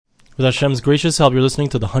With Hashem's gracious help, you're listening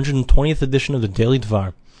to the 120th edition of the Daily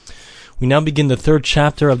Dvar. We now begin the third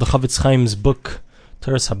chapter of the Chafetz Chaim's book,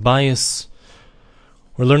 Toras Habayis.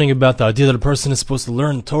 We're learning about the idea that a person is supposed to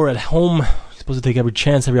learn Torah at home. He's supposed to take every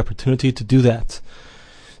chance, every opportunity to do that.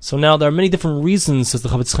 So now there are many different reasons, says the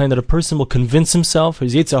Chafetz Chaim, that a person will convince himself,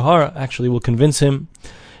 his Yetzer Hara actually will convince him,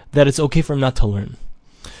 that it's okay for him not to learn.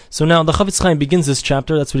 So now the Chafetz Chaim begins this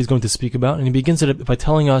chapter, that's what he's going to speak about, and he begins it by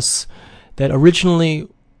telling us that originally,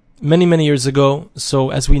 many years ago,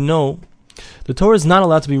 so as we know, the Torah is not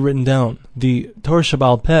allowed to be written down. The Torah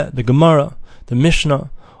Shebaal Peh, the Gemara, the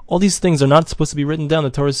Mishnah, all these things are not supposed to be written down.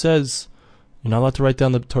 The Torah says you're not allowed to write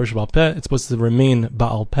down the Torah Shebaal Peh. It's supposed to remain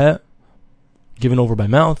Baal Peh, given over by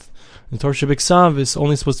mouth. The Torah Shebiksav is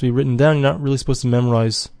only supposed to be written down. You're not really supposed to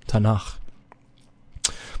memorize Tanakh.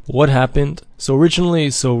 But what happened? So originally,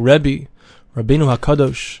 Rabbeinu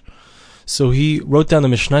HaKadosh, so he wrote down the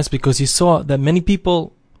Mishnayos because he saw that many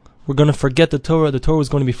people were going to forget the Torah was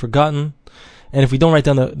going to be forgotten, and if we don't write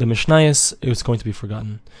down the Mishnayos, it was going to be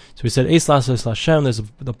forgotten. So he said, Eis Lasas Hashem,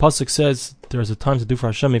 the Pasuk says, there's a time to do for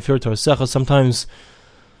Hashem, Mefir Torasecha. Sometimes,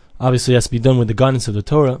 obviously it has to be done with the guidance of the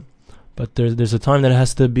Torah, but there's a time that it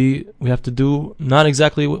has to be, we have to do not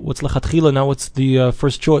exactly what's Lechatchila, not what's the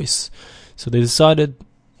first choice. So they decided,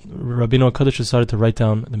 Rabbeinu HaKadosh decided to write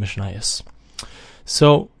down the Mishnayos.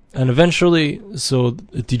 And eventually,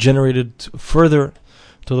 it degenerated further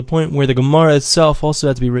to the point where the Gemara itself also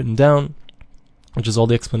had to be written down, which is all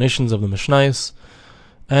the explanations of the Mishnayos.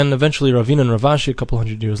 And eventually Ravina and Ravashi, a couple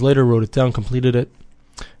hundred years later, wrote it down, completed it,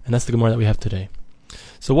 and that's the Gemara that we have today.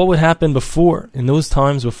 So what would happen before, in those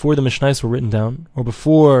times, before the Mishnayos were written down, or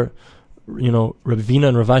before, Ravina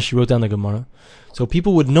and Ravashi wrote down the Gemara? So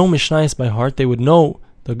people would know Mishnayos by heart, they would know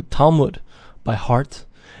the Talmud by heart,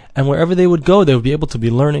 and wherever they would go, they would be able to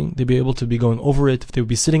be learning, they'd be able to be going over it. If they would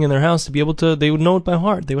be sitting in their house, they would know it by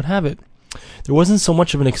heart, they would have it. There wasn't so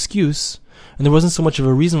much of an excuse, and there wasn't so much of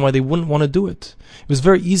a reason why they wouldn't want to do it. It was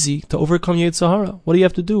very easy to overcome Yetzer Hara. What do you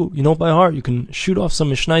have to do? You know it by heart. You can shoot off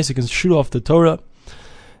some Mishnayos, you can shoot off the Torah,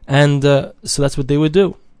 and so that's what they would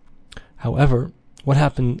do. However, what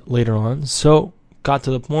happened later on, got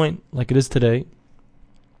to the point, like it is today,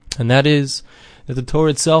 and that is that the Torah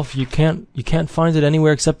itself, you can't find it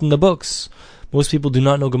anywhere except in the books. Most people do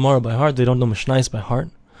not know Gemara by heart. They don't know Mishnayos by heart,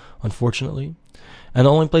 unfortunately. And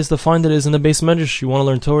the only place to find it is in the Beis Medrash. You want to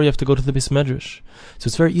learn Torah, you have to go to the Beis Medrash. So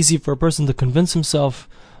it's very easy for a person to convince himself,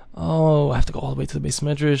 I have to go all the way to the Beis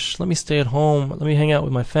Medrash. Let me stay at home. Let me hang out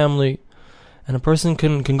with my family. And a person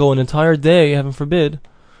can go an entire day, heaven forbid,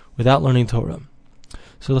 without learning Torah.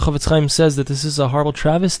 So the Chafetz Chaim says that this is a horrible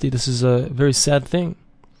travesty. This is a very sad thing.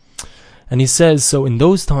 And he says, so in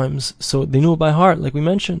those times, they knew it by heart, like we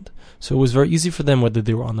mentioned. So it was very easy for them, whether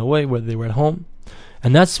they were on the way, whether they were at home.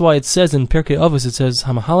 And that's why it says in Pirkei Avos, it says,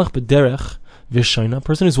 Hamahalach b'derech v'shayna, a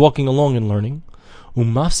person who's walking along and learning,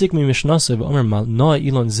 Umafsik mi mishnaseh v'omer mal noah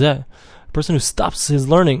ilon zeh, a person who stops his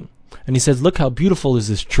learning, and he says, look how beautiful is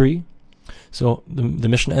this tree. So the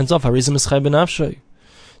Mishnah ends off, Harizim eschai b'nafshay.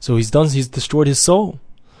 So he's destroyed his soul.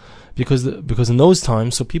 Because in those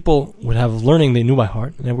times, so people would have learning they knew by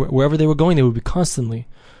heart, and wherever they were going, they would be constantly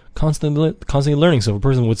learning. So if a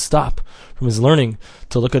person would stop from his learning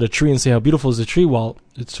to look at a tree and say how beautiful is the tree, well,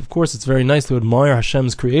 it's very nice to admire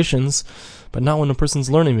Hashem's creations, but not when a person's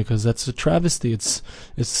learning, because that's a travesty. It's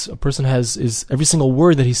a person is every single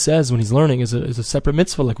word that he says when he's learning is a separate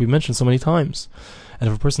mitzvah, like we mentioned so many times. And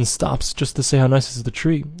if a person stops just to say how nice is the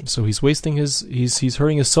tree, so he's wasting he's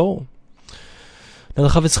hurting his soul. Now the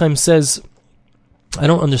Chafetz Chaim says, I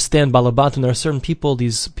don't understand Balabat, and there are certain people,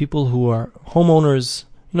 these people who are homeowners,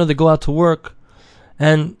 they go out to work,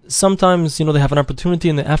 and sometimes, they have an opportunity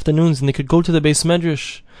in the afternoons, and they could go to the Beis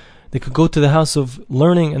Medrash, they could go to the house of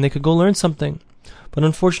learning, and they could go learn something. But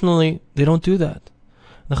unfortunately, they don't do that.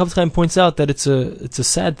 The Chafetz Chaim points out that it's a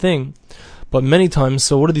sad thing, but many times,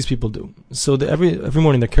 so what do these people do? So every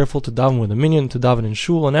morning they're careful to daven with a minyan, to daven in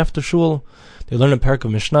shul, and after shul, they learn a parak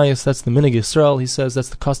of Mishnayos. That's the Minhag Yisrael. He says that's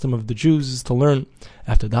the custom of the Jews, is to learn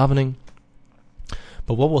after davening.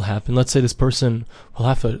 But what will happen? Let's say this person will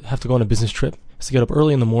have to go on a business trip. He has to get up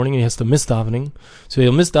early in the morning, and he has to miss davening. So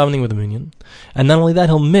he'll miss davening with a minyan. And not only that,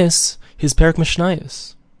 he'll miss his parak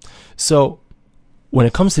Mishnayos. So when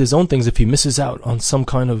it comes to his own things, if he misses out on some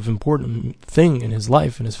kind of important thing in his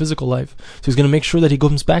life, in his physical life, so he's going to make sure that he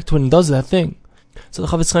comes back to it and does that thing. So the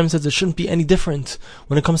Chafetz Chaim says it shouldn't be any different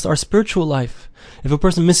when it comes to our spiritual life. If a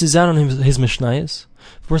person misses out on his Mishnayos,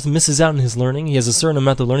 if a person misses out on his learning, he has a certain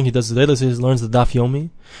amount of learning, he does the Leilos, he learns the Daf Yomi,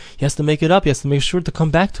 he has to make it up, he has to make sure to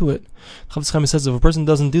come back to it. Chafetz Chaim says if a person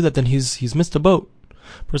doesn't do that, then he's missed a boat.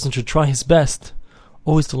 A person should try his best,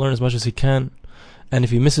 always to learn as much as he can, and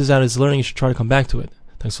if he misses out his learning, he should try to come back to it.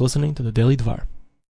 Thanks for listening to the Daily Dvar.